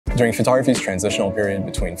During photography's transitional period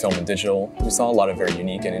between film and digital, we saw a lot of very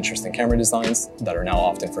unique and interesting camera designs that are now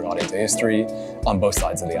often forgotten to history on both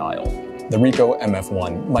sides of the aisle. The Ricoh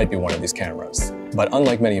MF-1 might be one of these cameras, but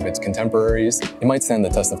unlike many of its contemporaries, it might stand the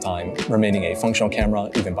test of time, remaining a functional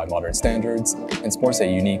camera even by modern standards, and sports a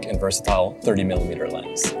unique and versatile 30mm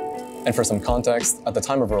lens. And for some context, at the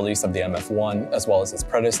time of release of the MF-1, as well as its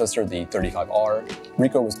predecessor, the 35R,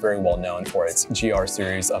 Ricoh was very well known for its GR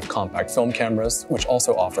series of compact film cameras, which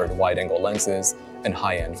also offered wide-angle lenses and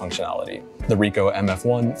high-end functionality. The Ricoh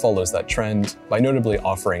MF-1 follows that trend by notably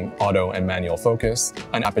offering auto and manual focus,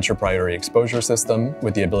 an aperture priority exposure system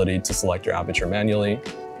with the ability to select your aperture manually,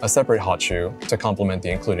 a separate hot shoe to complement the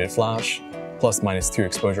included flash, +/-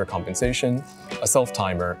 exposure compensation, a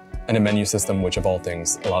self-timer, and a menu system which of all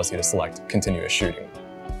things allows you to select continuous shooting.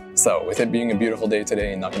 So with it being a beautiful day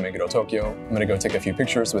today in Nakameguro Tokyo, I'm gonna go take a few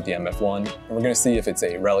pictures with the MF-1 and we're gonna see if it's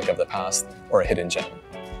a relic of the past or a hidden gem.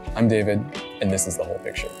 I'm David, and this is The Whole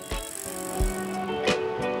Picture.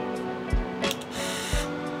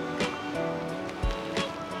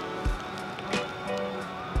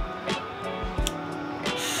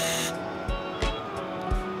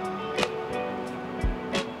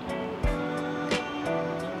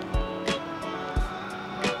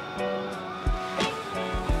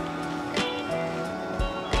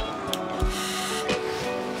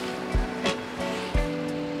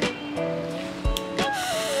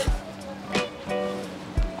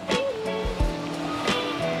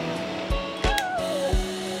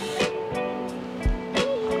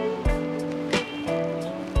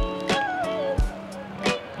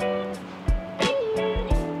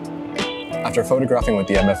 After photographing with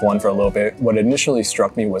the MF-1 for a little bit, what initially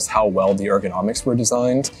struck me was how well the ergonomics were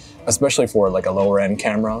designed, especially for like a lower end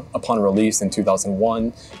camera. Upon release in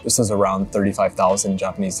 2001, this was around 35,000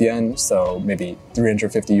 Japanese yen, so maybe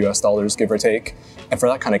 $350 US, give or take. And for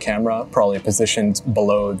that kind of camera, probably positioned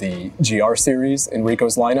below the GR series in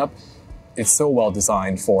Ricoh's lineup, it's so well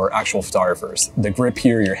designed for actual photographers. The grip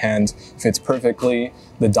here, your hand fits perfectly.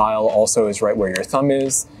 The dial also is right where your thumb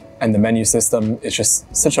is. And the menu system is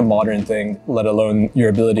just such a modern thing, let alone your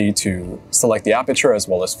ability to select the aperture as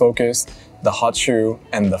well as focus, the hot shoe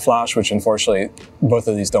and the flash, which unfortunately both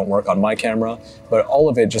of these don't work on my camera, but all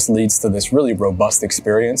of it just leads to this really robust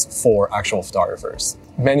experience for actual photographers.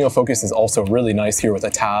 Manual focus is also really nice here with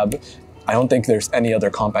a tab. I don't think there's any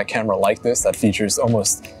other compact camera like this that features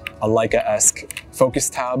almost a Leica-esque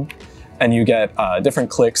focus tab, and you get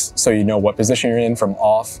different clicks so you know what position you're in, from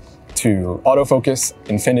off to autofocus,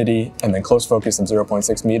 infinity, and then close focus of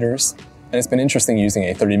 0.6 meters. And it's been interesting using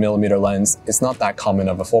a 30mm lens. It's not that common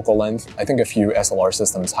of a focal length. I think a few SLR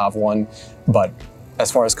systems have one, but as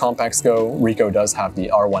far as compacts go, Ricoh does have the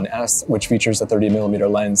R1S, which features a 30mm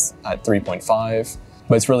lens at 3.5,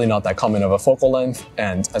 but it's really not that common of a focal length.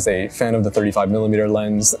 And as a fan of the 35mm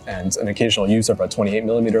lens and an occasional user of a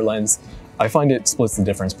 28mm lens, I find it splits the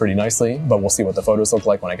difference pretty nicely, but we'll see what the photos look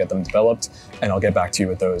like when I get them developed, and I'll get back to you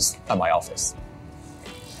with those at my office.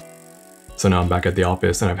 So now I'm back at the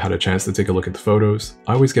office and I've had a chance to take a look at the photos.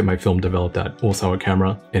 I always get my film developed at Osawa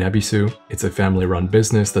Camera in Ebisu. It's a family-run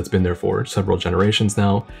business that's been there for several generations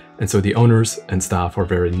now, and so the owners and staff are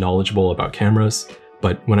very knowledgeable about cameras.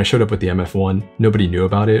 But when I showed up with the MF-1, nobody knew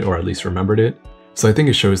about it, or at least remembered it. So I think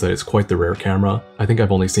it shows that it's quite the rare camera. I think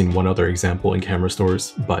I've only seen one other example in camera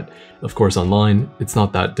stores, but of course online, it's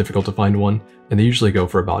not that difficult to find one, and they usually go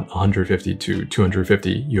for about $150 to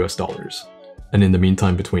 $250 US. And in the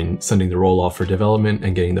meantime, between sending the roll off for development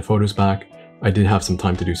and getting the photos back, I did have some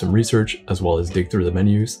time to do some research, as well as dig through the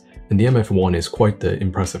menus, and the MF-1 is quite the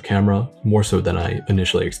impressive camera, more so than I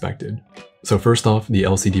initially expected. So first off, the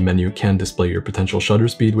LCD menu can display your potential shutter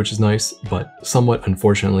speed, which is nice, but somewhat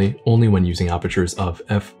unfortunately, only when using apertures of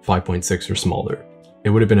f/5.6 or smaller. It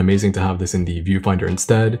would have been amazing to have this in the viewfinder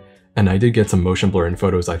instead, and I did get some motion blur in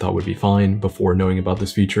photos I thought would be fine before knowing about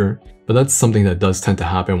this feature, but that's something that does tend to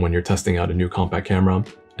happen when you're testing out a new compact camera.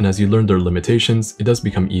 And as you learn their limitations, it does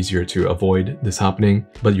become easier to avoid this happening,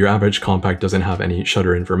 but your average compact doesn't have any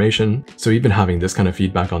shutter information, so even having this kind of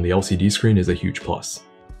feedback on the LCD screen is a huge plus.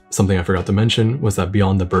 Something I forgot to mention was that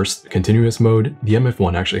beyond the burst continuous mode, the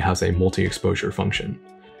MF-1 actually has a multi-exposure function.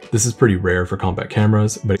 This is pretty rare for compact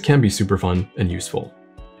cameras, but it can be super fun and useful.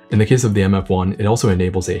 In the case of the MF-1, it also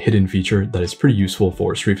enables a hidden feature that is pretty useful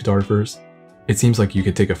for street photographers. It seems like you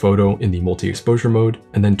could take a photo in the multi-exposure mode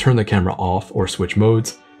and then turn the camera off or switch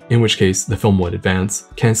modes, in which case the film would advance,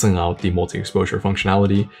 cancelling out the multi-exposure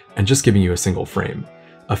functionality and just giving you a single frame,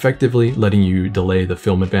 effectively letting you delay the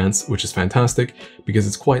film advance, which is fantastic because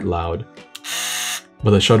it's quite loud,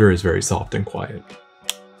 but the shutter is very soft and quiet.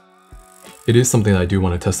 It is something that I do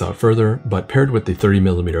want to test out further, but paired with the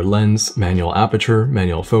 30mm lens, manual aperture,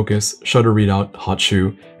 manual focus, shutter readout, hot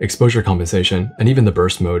shoe, exposure compensation, and even the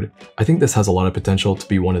burst mode, I think this has a lot of potential to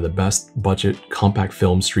be one of the best budget compact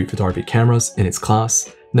film street photography cameras in its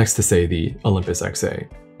class, next to say the Olympus XA.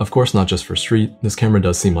 Of course, not just for street, this camera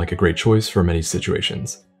does seem like a great choice for many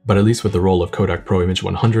situations. But at least with the roll of Kodak Pro Image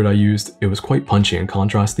 100 I used, it was quite punchy and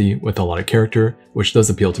contrasty with a lot of character, which does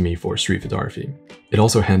appeal to me for street photography. It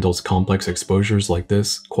also handles complex exposures like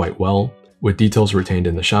this quite well, with details retained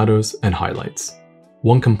in the shadows and highlights.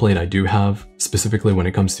 One complaint I do have, specifically when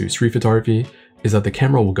it comes to street photography, is that the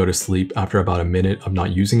camera will go to sleep after about a minute of not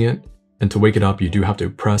using it, and to wake it up you do have to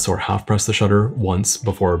press or half press the shutter once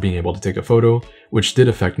before being able to take a photo, which did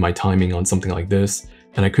affect my timing on something like this,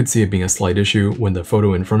 and I could see it being a slight issue when the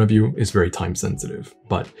photo in front of you is very time sensitive.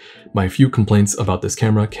 But my few complaints about this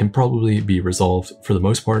camera can probably be resolved for the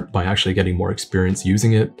most part by actually getting more experience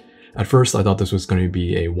using it. At first I thought this was going to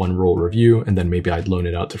be a one roll review and then maybe I'd loan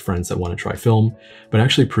it out to friends that want to try film, but it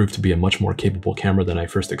actually proved to be a much more capable camera than I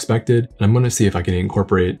first expected, and I'm going to see if I can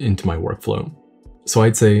incorporate it into my workflow. So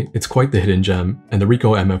I'd say it's quite the hidden gem, and the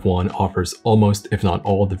Ricoh MF-1 offers almost, if not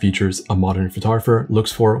all, the features a modern photographer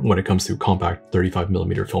looks for when it comes to compact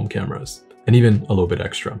 35mm film cameras, and even a little bit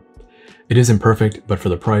extra. It isn't perfect, but for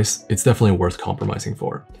the price, it's definitely worth compromising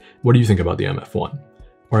for. What do you think about the MF-1?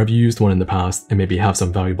 Or have you used one in the past and maybe have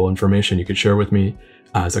some valuable information you could share with me,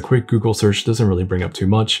 as a quick Google search doesn't really bring up too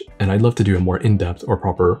much, and I'd love to do a more in-depth or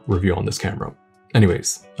proper review on this camera.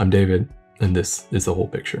 Anyways, I'm David, and this is the whole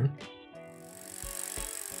picture.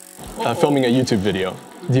 Filming a YouTube video.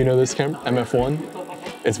 Do you know this camera?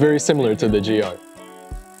 MF-1? It's very similar to the GR.